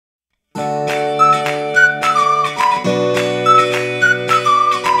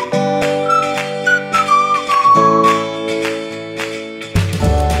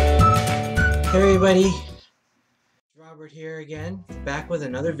with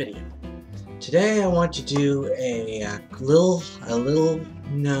another video. Today I want to do a little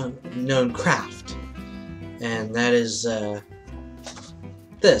known craft, and that is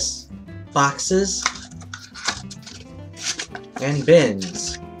this: boxes and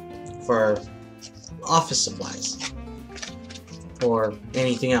bins for office supplies or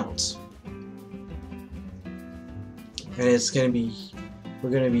anything else. And we're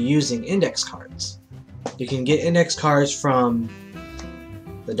going to be using index cards. You can get index cards from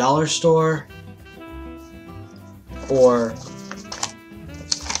the dollar store or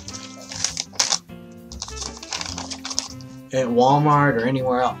at Walmart or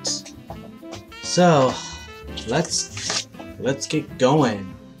anywhere else. So let's get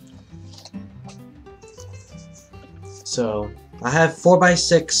going. So I have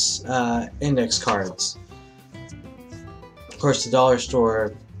 4x6 index cards. Of course, the dollar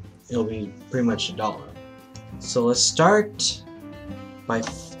store, it'll be pretty much $1. So let's start by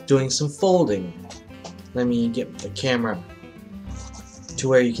doing some folding. Let me get the camera to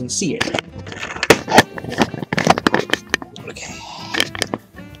where you can see it. Okay.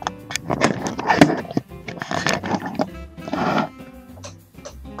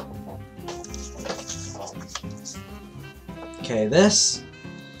 Okay, this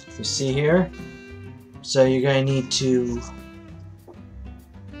you see here. So you're going to need to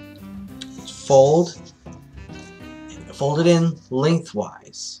fold it in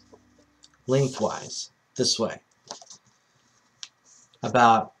lengthwise, this way,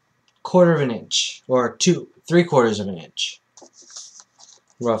 about 1/4 of an inch or 3/4 of an inch,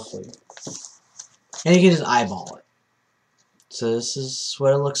 roughly, and you can just eyeball it. So this is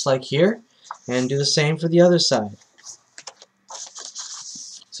what it looks like here, and do the same for the other side.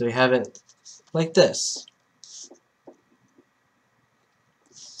 So you have it like this.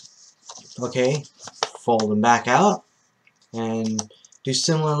 Okay, fold them back out and do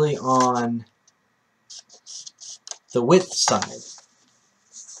similarly on the width side.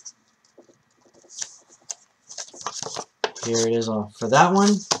 Here it is for that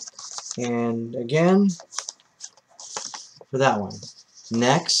one, and again for that one.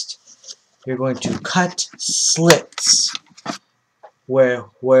 Next, you're going to cut slits where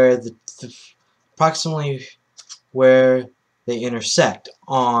approximately where they intersect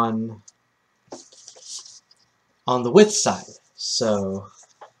on the width side. So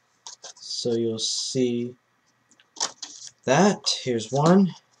you'll see that. Here's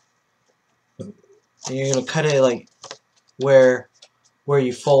one. And you're gonna cut it like where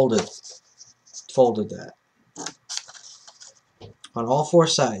you folded that on all 4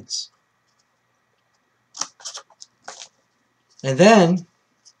 sides. And then,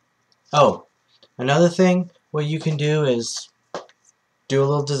 oh, another thing, what you can do is do a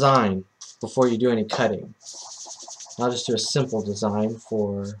little design before you do any cutting. I'll just do a simple design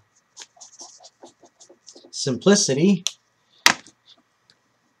for simplicity.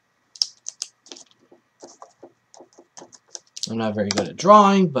 I'm not very good at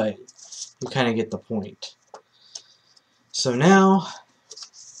drawing, but you kind of get the point. So now,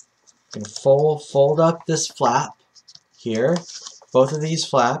 I'm going to fold up this flap here, both of these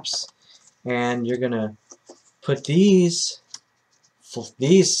flaps, and you're going to put these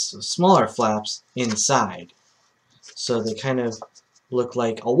smaller flaps inside, so they kind of look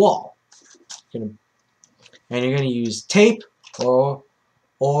like a wall. And you're going to use tape, or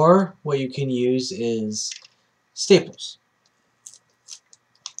what you can use is staples.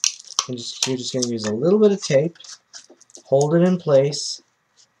 And you're just going to use a little bit of tape, hold it in place,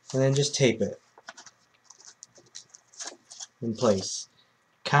 and then just tape it in place,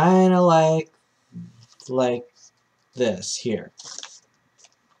 kind of like this here.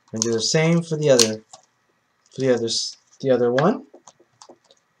 And do the same for the other one,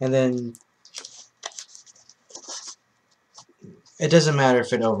 and then it doesn't matter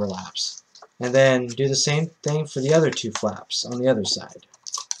if it overlaps. And then do the same thing for the other 2 flaps on the other side.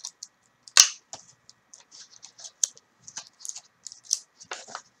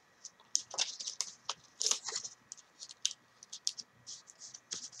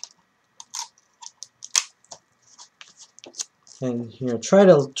 And try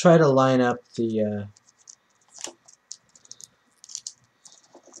to line up the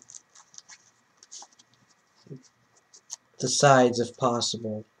sides if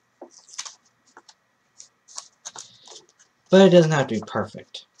possible, but it doesn't have to be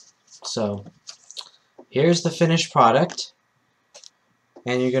perfect. So here's the finished product,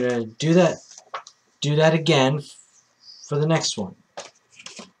 and you're gonna do that again for the next one.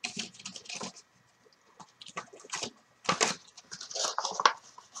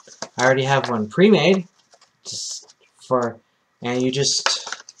 I already have one pre-made just for And you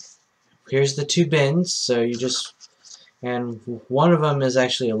just, here's the 2 bins, so you just, and one of them is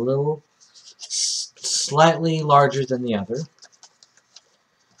actually a little slightly larger than the other.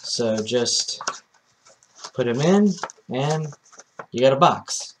 So just put them in, and you got a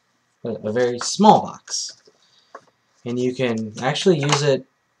box, a very small box. And you can actually use it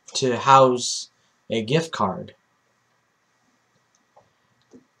to house a gift card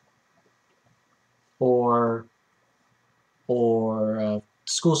or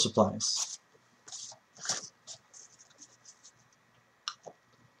school supplies.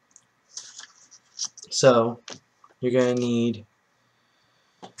 So you're going to need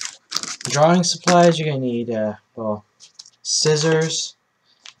drawing supplies. You're going to need well, scissors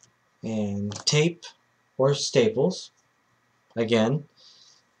and tape or staples again,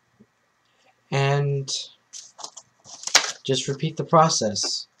 and just repeat the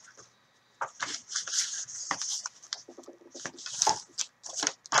process.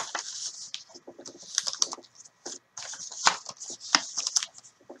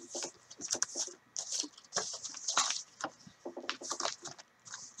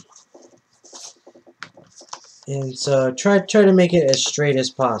 And so try to make it as straight as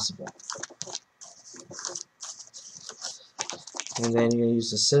possible. And then you're going to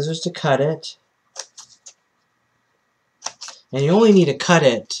use the scissors to cut it. And you only need to cut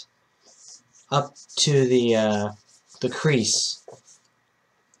it up to the crease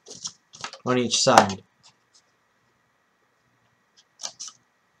on each side.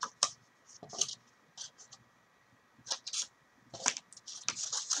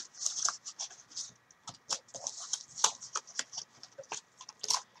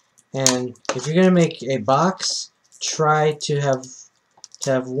 And if you're going to make a box, try to have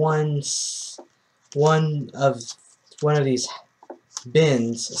one of these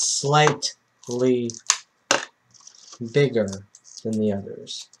bins slightly bigger than the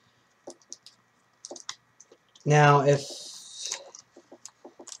others. Now, if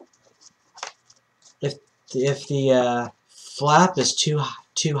the flap is too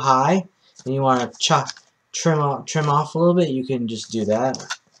high and you want to trim off a little bit, you can just do that.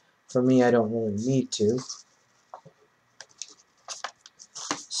 For me, I don't really need to.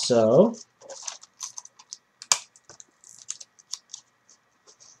 So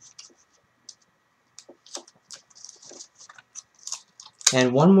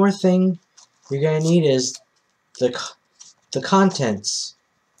and one more thing you're going to need is the contents.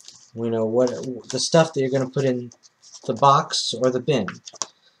 You know, what the stuff that you're going to put in the box or the bin.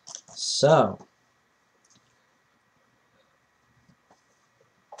 So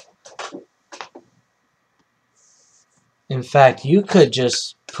in fact, you could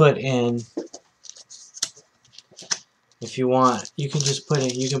just put in, if you want, you can just put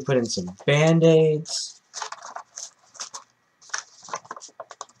in some Band-Aids.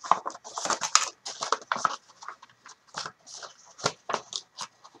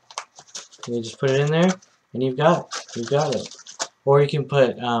 You just put it in there, and you've got it. Or you can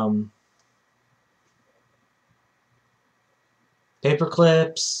put paper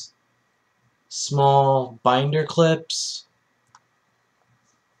clips, small binder clips,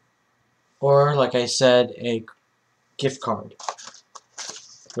 or, like I said, a gift card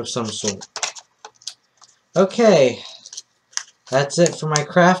of some sort. Okay, that's it for my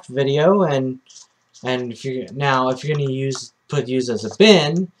craft video. And if you're going to use as a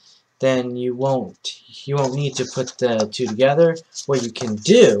bin, then you won't need to put the 2 together. What you can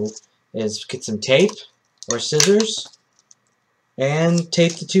do is get some tape or scissors and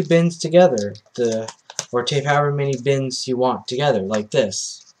tape the 2 bins together, or tape however many bins you want together, like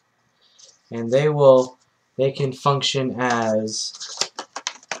this. And they can function as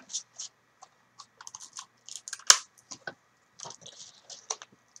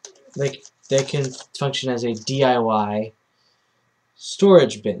they can function as a DIY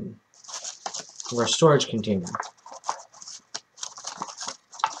storage bin or a storage container.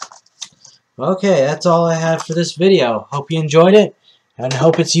 Okay, that's all I have for this video. Hope you enjoyed it, and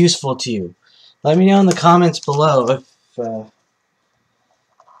hope it's useful to you. Let me know in the comments below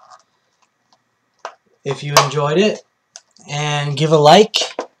if you enjoyed it, and give a like,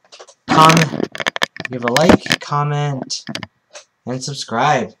 comment, and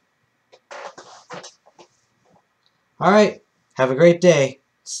subscribe. Alright, have a great day.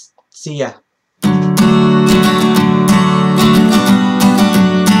 See ya.